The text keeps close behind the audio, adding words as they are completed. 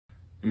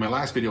In my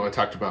last video, I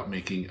talked about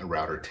making a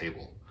router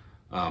table,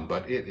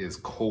 but it is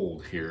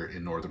cold here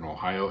in Northern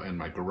Ohio, and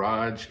my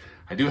garage,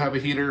 I do have a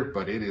heater,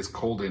 but it is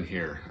cold in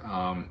here.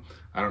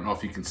 I don't know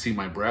if you can see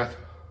my breath,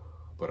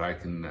 but I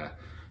can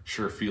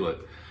sure feel it.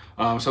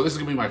 So this is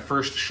gonna be my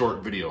first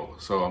short video.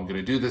 So I'm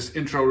gonna do this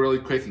intro really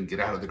quick and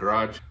get out of the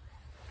garage.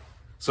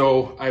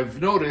 So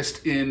I've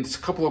noticed in a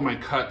couple of my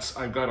cuts,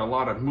 I've got a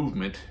lot of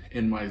movement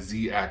in my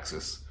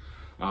Z-axis.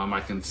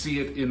 I can see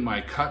it in my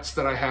cuts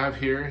that I have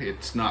here.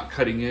 It's not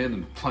cutting in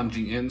and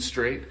plunging in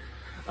straight.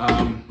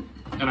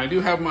 And I do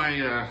have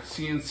my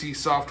CNC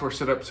software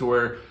set up to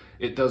where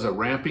it does a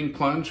ramping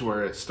plunge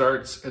where it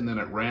starts and then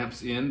it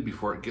ramps in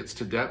before it gets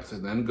to depth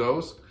and then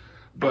goes.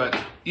 But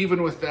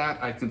even with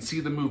that, I can see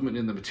the movement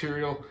in the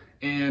material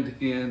and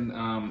in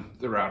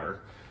the router.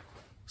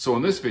 So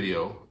in this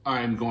video,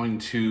 I'm going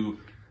to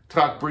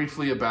talk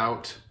briefly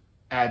about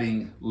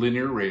adding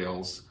linear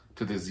rails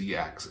to the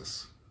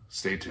Z-axis.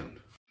 Stay tuned.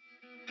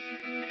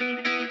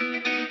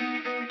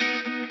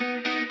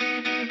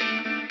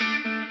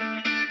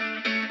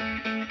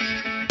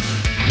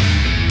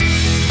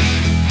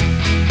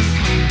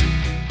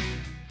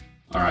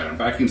 All right, I'm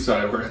back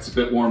inside where it's a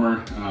bit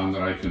warmer,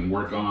 that I can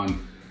work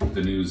on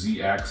the new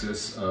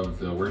Z-axis of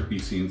the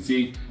WorkBee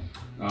CNC.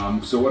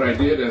 So what I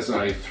did is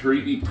I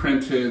 3D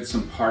printed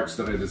some parts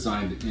that I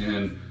designed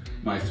in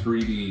my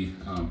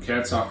 3D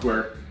CAD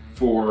software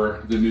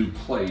for the new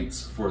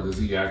plates for the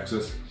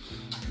Z-axis.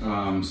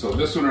 So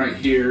this one right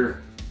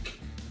here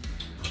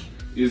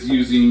is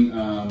using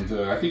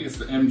I think it's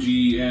the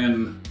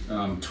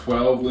MGN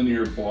 12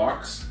 linear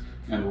blocks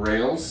and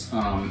rails.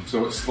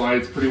 So it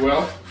slides pretty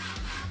well.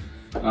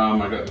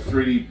 I got the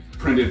 3D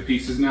printed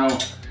pieces. Now,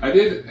 I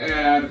did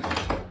add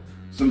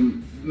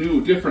some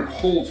new different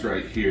holes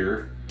right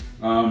here,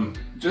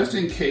 just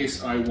in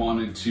case I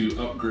wanted to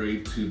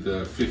upgrade to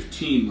the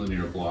 15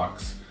 linear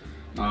blocks.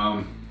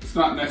 It's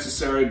not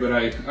necessary, but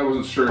I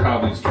wasn't sure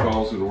how these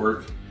 12s would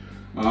work.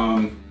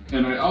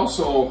 And I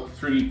also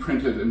 3D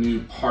printed a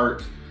new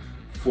part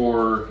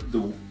for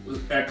the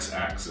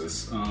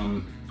X-axis.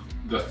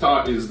 The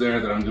thought is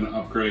there that I'm going to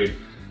upgrade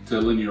to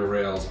linear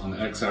rails on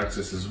the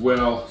X-axis as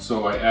well,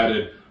 so I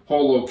added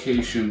hole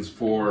locations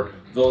for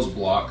those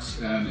blocks,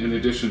 and in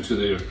addition to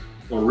the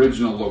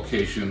original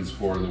locations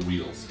for the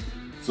wheels.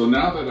 So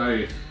now that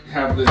I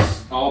have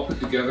this all put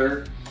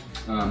together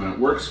and it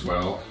works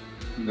well,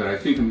 that I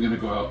think I'm going to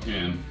go out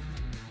and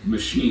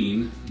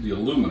machine the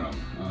aluminum.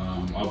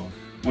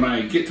 When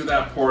I get to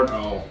that part,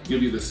 I'll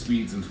give you the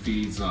speeds and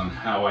feeds on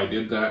how I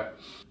did that.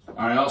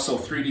 I also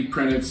 3D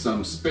printed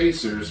some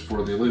spacers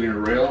for the linear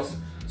rails,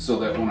 so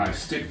that when I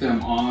stick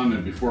them on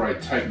and before I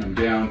tighten them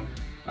down,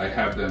 I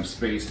have them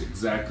spaced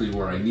exactly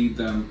where I need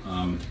them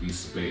to be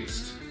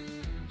spaced.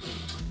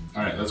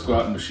 All right, let's go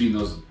out and machine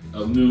those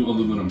new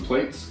aluminum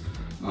plates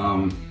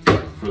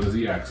for the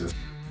Z-axis.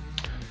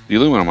 The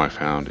aluminum I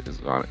found is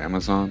on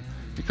Amazon.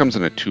 It comes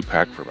in a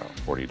 2-pack for about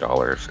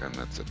 $40, and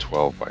it's a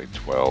 12 by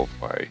 12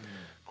 by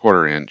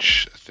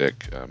quarter-inch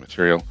thick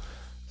material.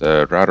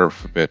 The router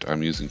bit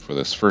I'm using for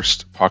this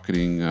first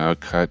pocketing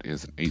cut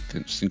is an 1/8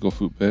 inch single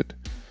foot bit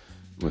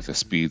with the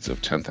speeds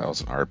of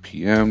 10,000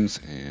 RPMs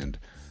and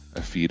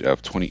a feed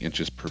of 20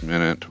 inches per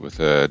minute with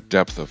a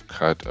depth of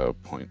cut of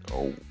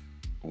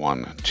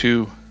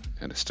 0.012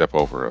 and a step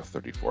over of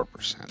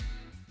 34%.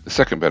 The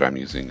second bit I'm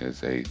using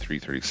is a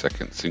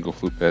 3/32 single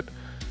flute bit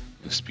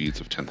with speeds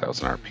of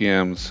 10,000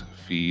 RPMs,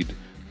 feed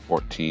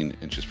 14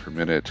 inches per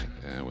minute,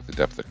 and with a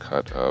depth of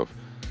cut of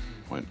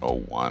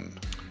 0.01.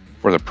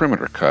 For the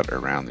perimeter cut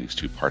around these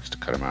two parts to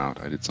cut them out,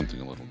 I did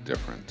something a little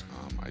different.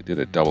 I did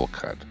a double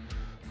cut.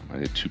 I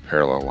did 2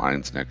 parallel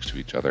lines next to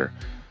each other.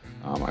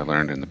 I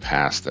learned in the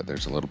past that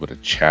there's a little bit of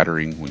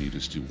chattering when you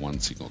just do one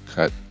single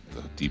cut,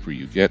 the deeper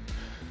you get.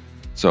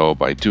 So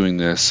by doing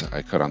this,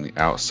 I cut on the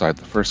outside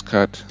the first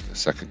cut, the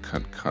second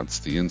cut cuts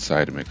the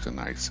inside and makes a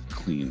nice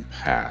clean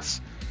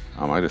pass.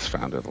 I just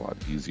found it a lot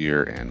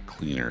easier and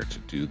cleaner to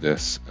do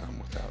this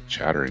without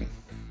chattering.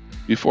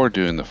 Before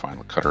doing the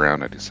final cut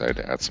around, I decided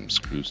to add some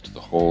screws to the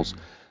holes.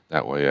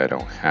 That way I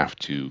don't have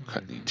to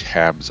cut any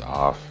tabs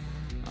off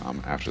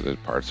after the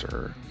parts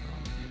are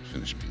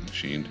finished being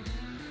machined.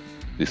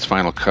 This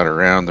final cut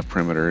around the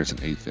perimeter is an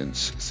 1/8 inch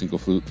single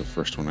flute, the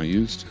first one I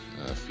used.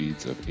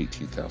 Feeds of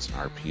 18,000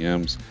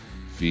 RPMs,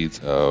 feeds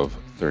of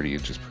 30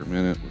 inches per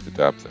minute with a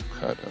depth of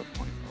cut of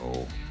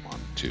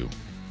 0.012.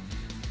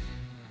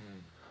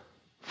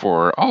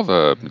 For all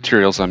the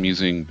materials I'm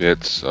using,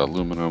 bits,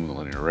 aluminum, the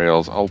linear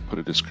rails, I'll put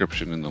a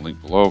description in the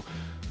link below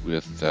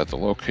with the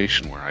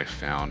location where I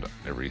found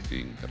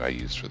everything that I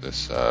used for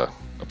this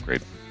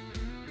upgrade.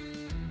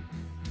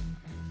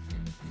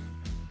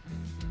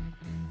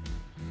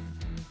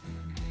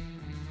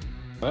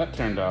 That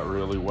turned out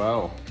really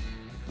well.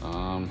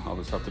 I'll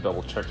just have to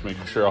double check to make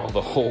sure all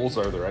the holes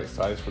are the right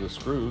size for the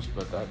screws,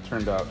 but that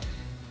turned out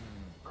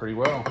pretty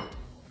well.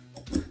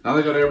 Now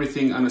that I got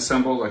everything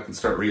unassembled, I can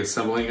start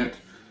reassembling it.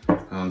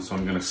 So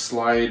I'm going to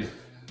slide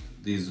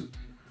these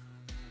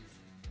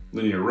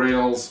linear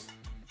rails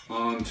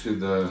onto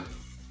the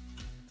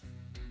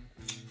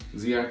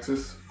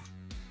Z-axis.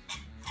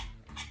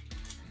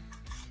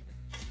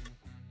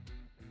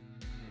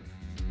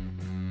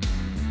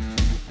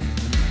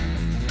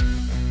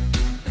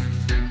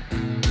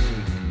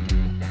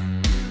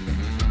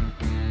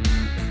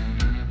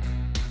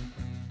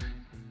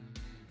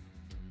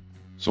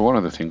 So one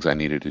of the things I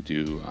needed to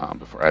do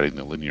before adding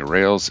the linear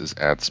rails is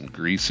add some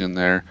grease in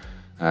there,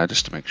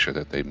 just to make sure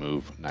that they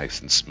move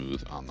nice and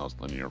smooth on those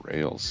linear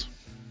rails.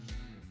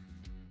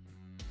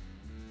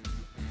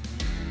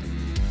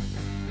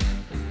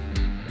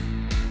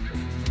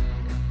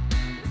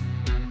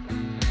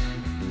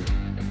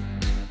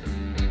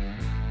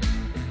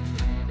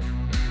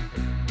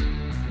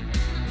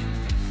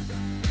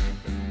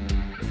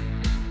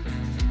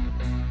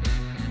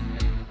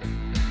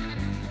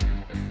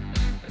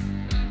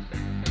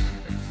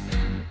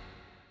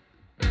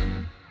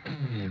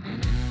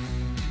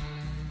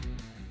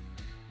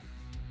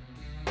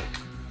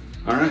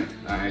 All right,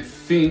 I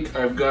think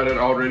I've got it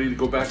all ready to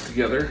go back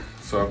together.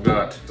 So I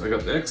got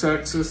the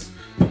x-axis,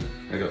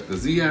 I got the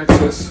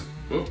z-axis,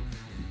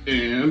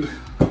 and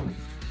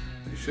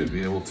they should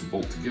be able to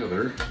bolt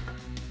together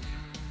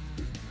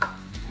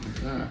like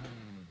that.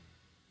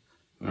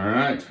 All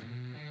right.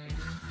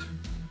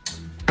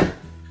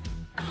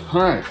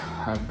 All right,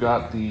 I've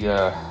got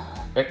the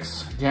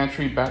X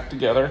gantry back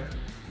together.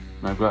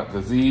 And I've got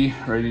the Z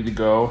ready to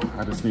go.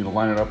 I just need to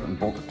line it up and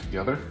bolt it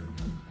together.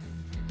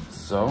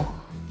 So,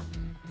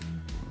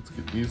 let's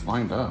get these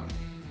lined up.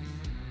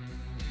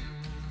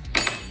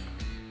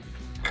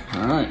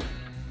 All right.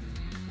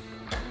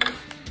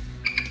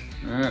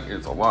 That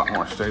is a lot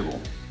more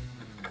stable.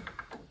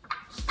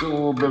 Still a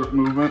little bit of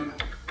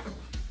movement,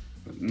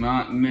 but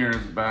not near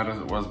as bad as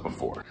it was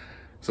before.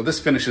 So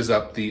this finishes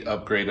up the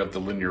upgrade of the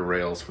linear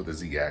rails for the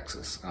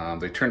Z-axis.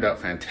 They turned out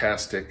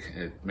fantastic.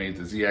 It made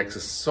the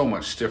Z-axis so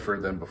much stiffer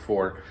than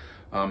before.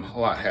 A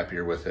lot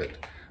happier with it.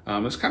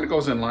 This kind of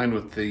goes in line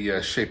with the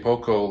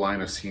Shapeoko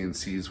line of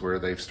CNCs, where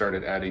they've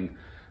started adding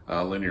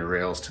linear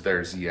rails to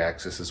their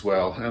Z-axis as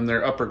well. And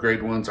their upper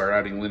grade ones are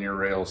adding linear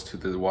rails to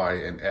the Y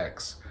and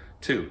X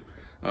too,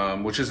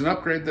 which is an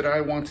upgrade that I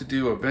want to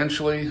do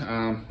eventually.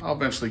 I'll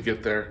eventually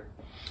get there.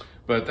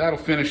 But that'll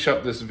finish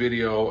up this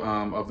video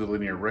of the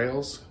linear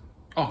rails.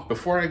 Oh,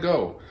 before I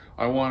go,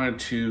 I wanted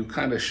to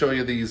kind of show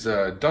you these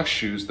dust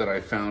shoes that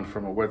I found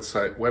from a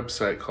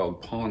website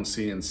called Pawn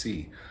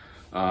CNC.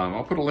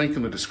 I'll put a link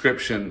in the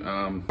description.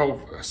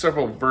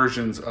 Several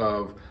versions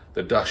of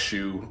the dust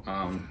shoe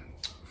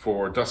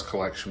for dust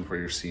collection for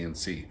your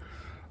CNC.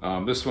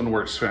 This one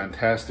works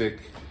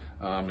fantastic.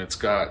 It's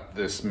got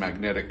this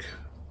magnetic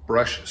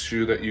brush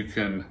shoe that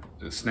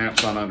it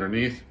snaps on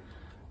underneath,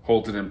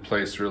 holds it in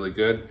place really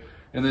good.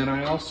 And then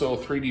I also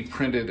 3D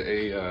printed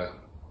a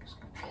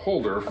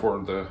holder for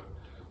the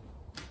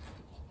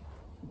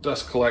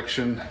dust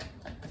collection,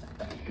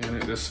 and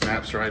it just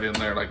snaps right in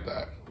there like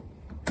that.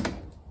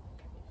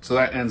 So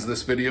that ends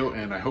this video,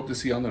 and I hope to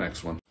see you on the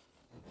next one.